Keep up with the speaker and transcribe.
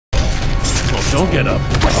Don't get up.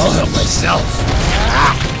 I'll help myself.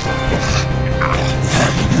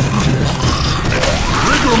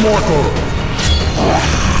 Rigor mortal!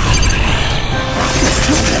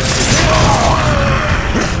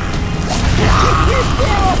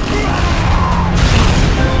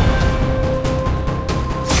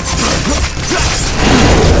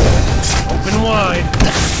 Open wide.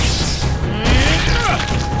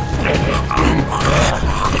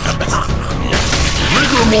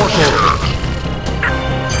 Rigor mortal!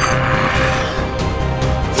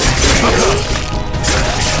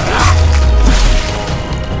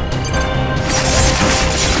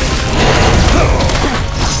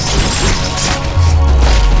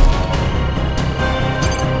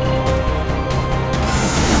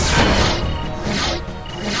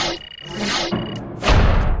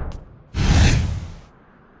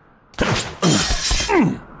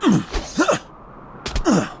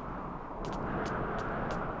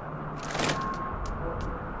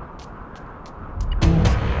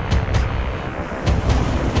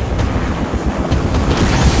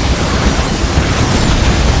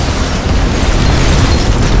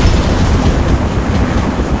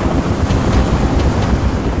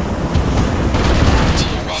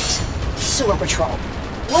 Patrol.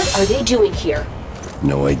 What are they doing here?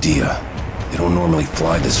 No idea. They don't normally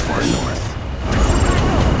fly this far north.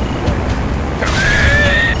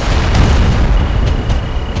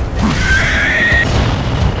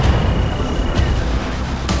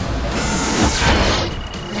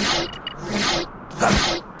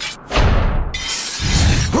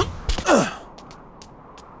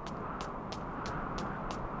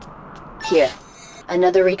 Here.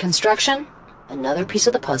 Another reconstruction, another piece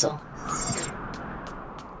of the puzzle.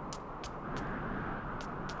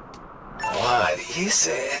 What is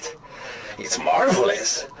it? It's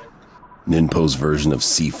marvelous. Ninpo's version of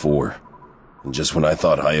C4. And just when I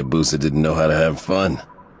thought Hayabusa didn't know how to have fun,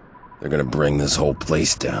 they're gonna bring this whole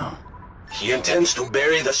place down. He intends to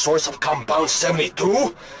bury the source of Compound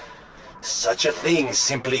 72? Such a thing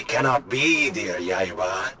simply cannot be, dear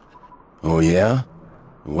Yaiba. Oh yeah?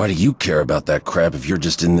 Why do you care about that crap if you're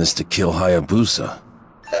just in this to kill Hayabusa?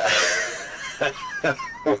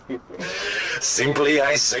 Simply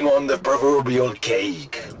icing on the proverbial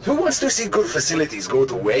cake. Who wants to see good facilities go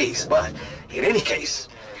to waste? But in any case,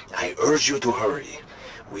 I urge you to hurry.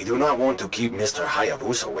 We do not want to keep Mr.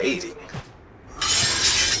 Hayabusa waiting.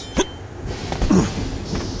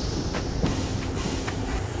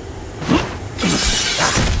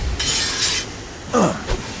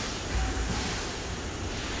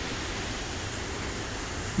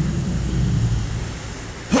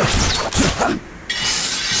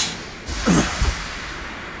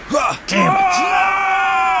 Damn it!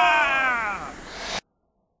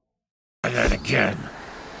 Try that again.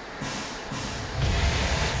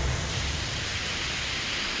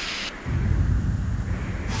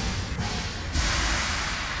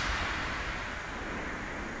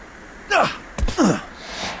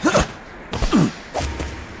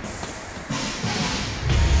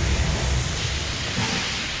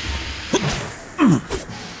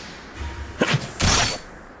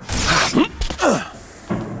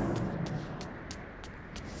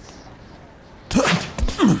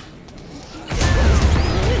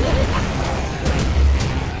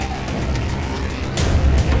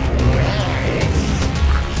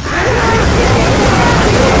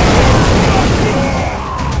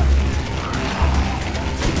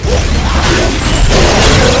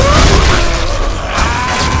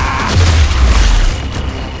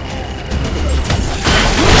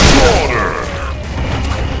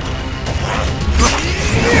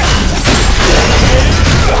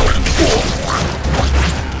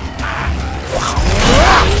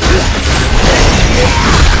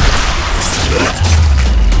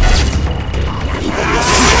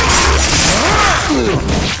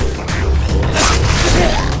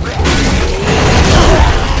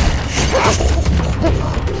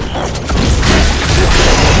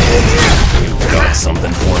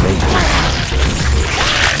 Something for me.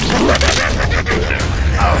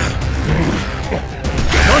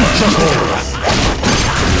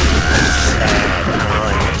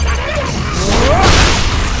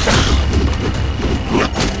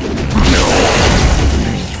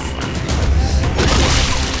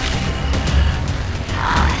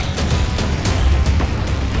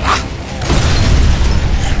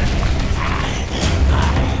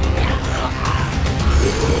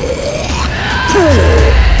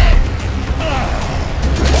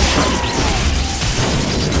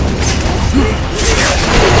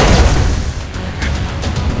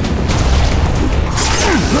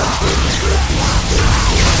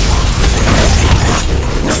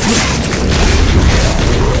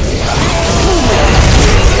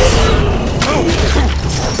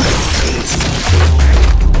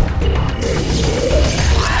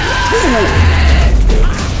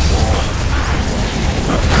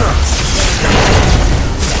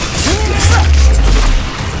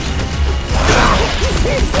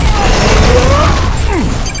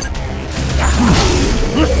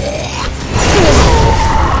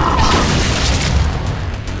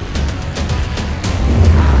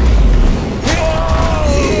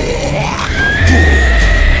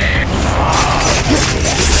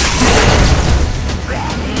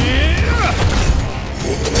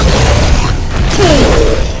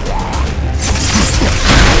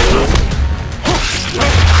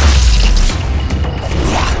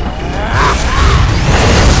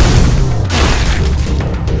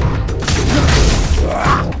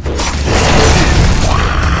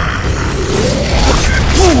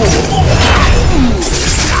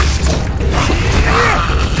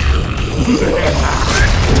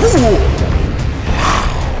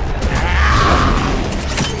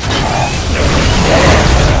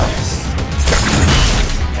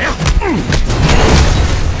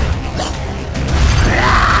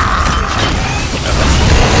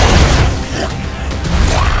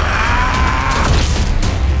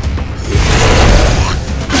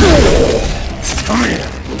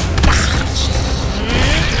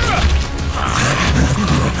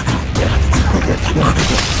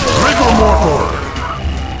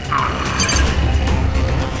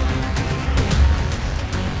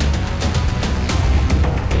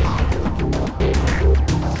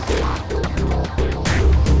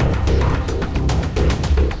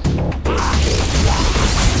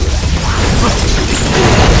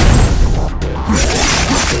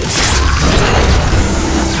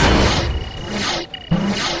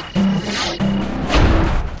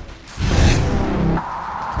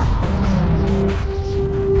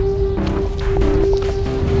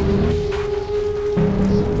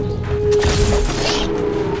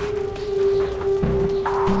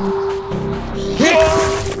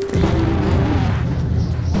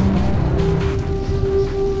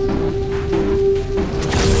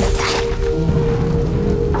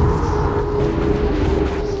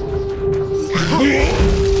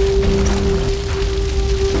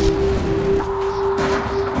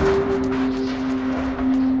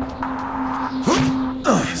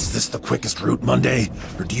 this the quickest route, Monday?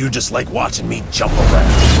 Or do you just like watching me jump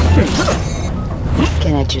around?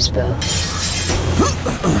 Can I choose both?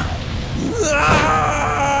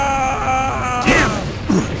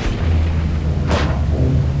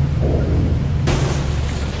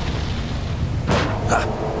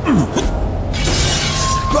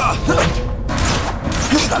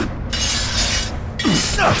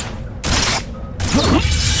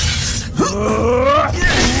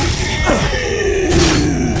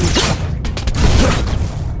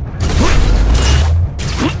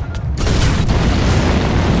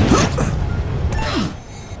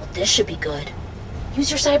 This should be good.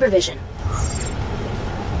 Use your cyber vision.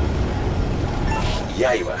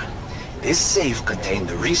 Yaiba, this safe contained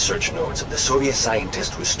the research notes of the Soviet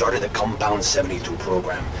scientist who started the Compound 72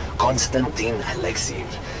 program, Konstantin Alexiev.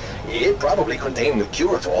 It probably contained the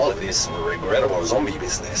cure to all of this regrettable zombie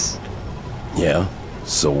business. Yeah?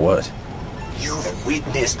 So what? You've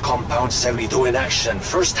witnessed Compound 72 in action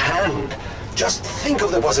firsthand. Just think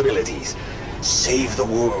of the possibilities. Save the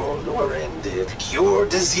world, or end it. Cure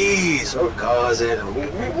disease, or cause it.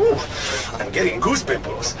 I'm getting goose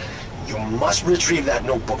pimples. You must retrieve that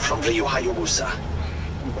notebook from Ryu Hayabusa.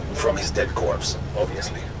 From his dead corpse,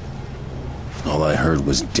 obviously. All I heard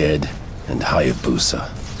was dead and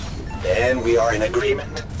Hayabusa. Then we are in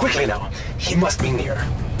agreement. Quickly now. He must be near.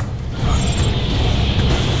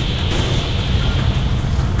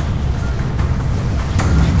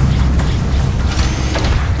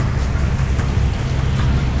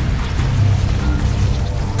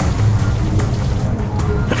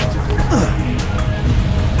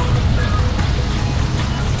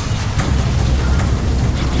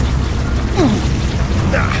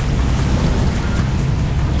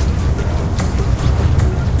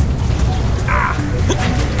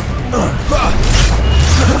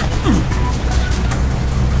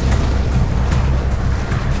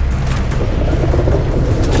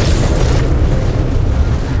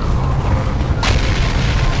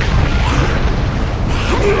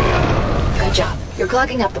 Good job. You're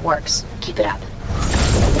clogging up the works. Keep it up.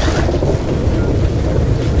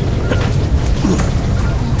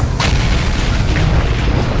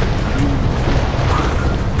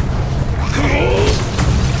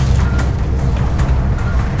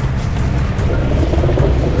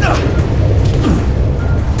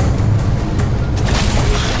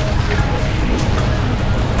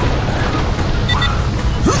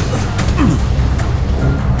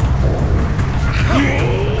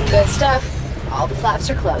 Good stuff. All the flaps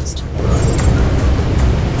are closed.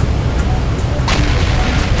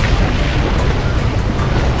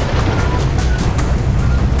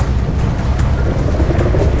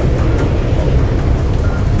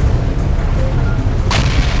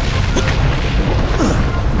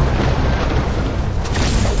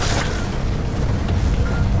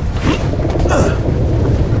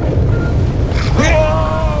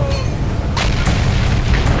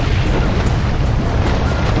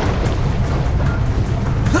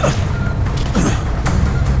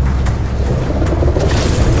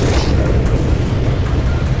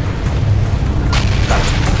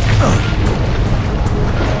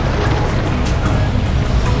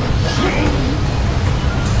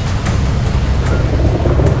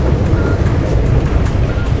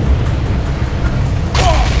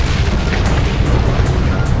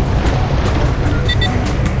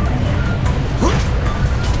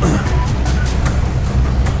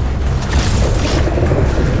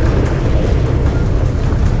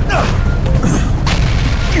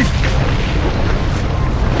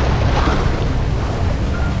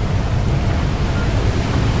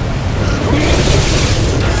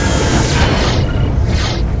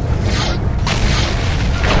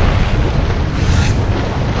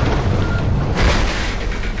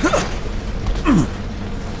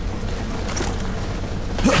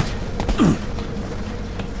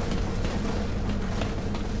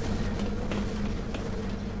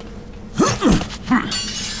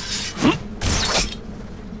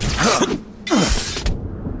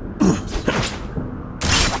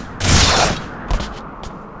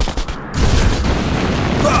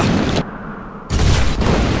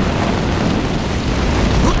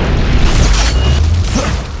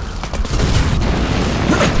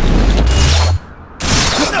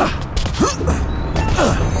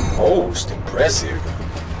 Most impressive.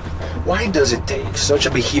 Why does it take such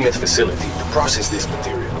a behemoth facility to process this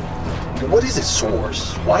material? What is its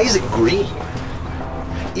source? Why is it green?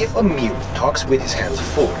 If a mute talks with his hands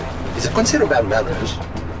full, is it considered bad manners?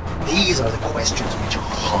 These are the questions which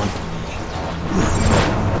haunt me.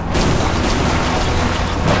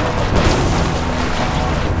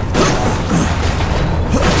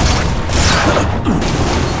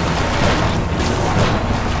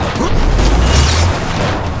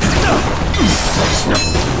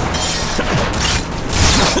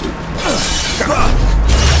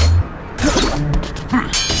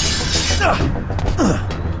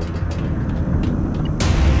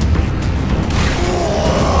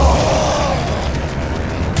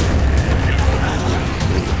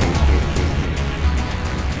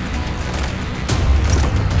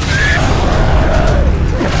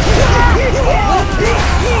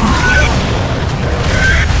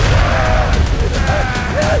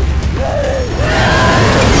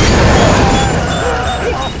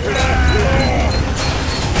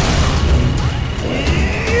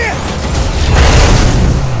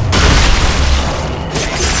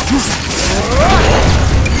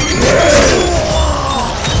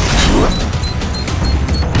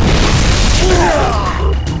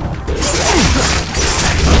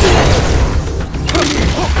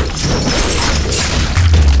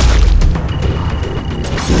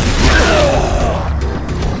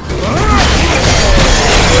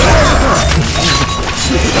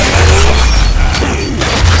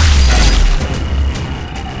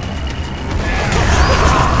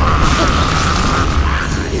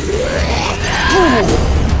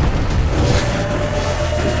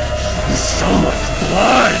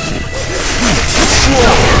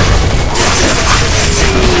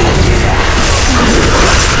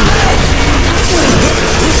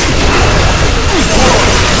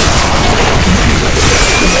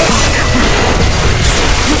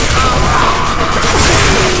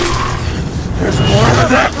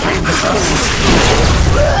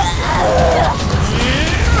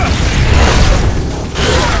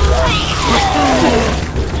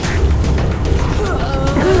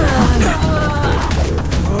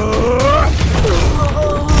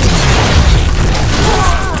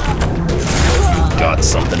 Got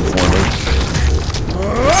something for me?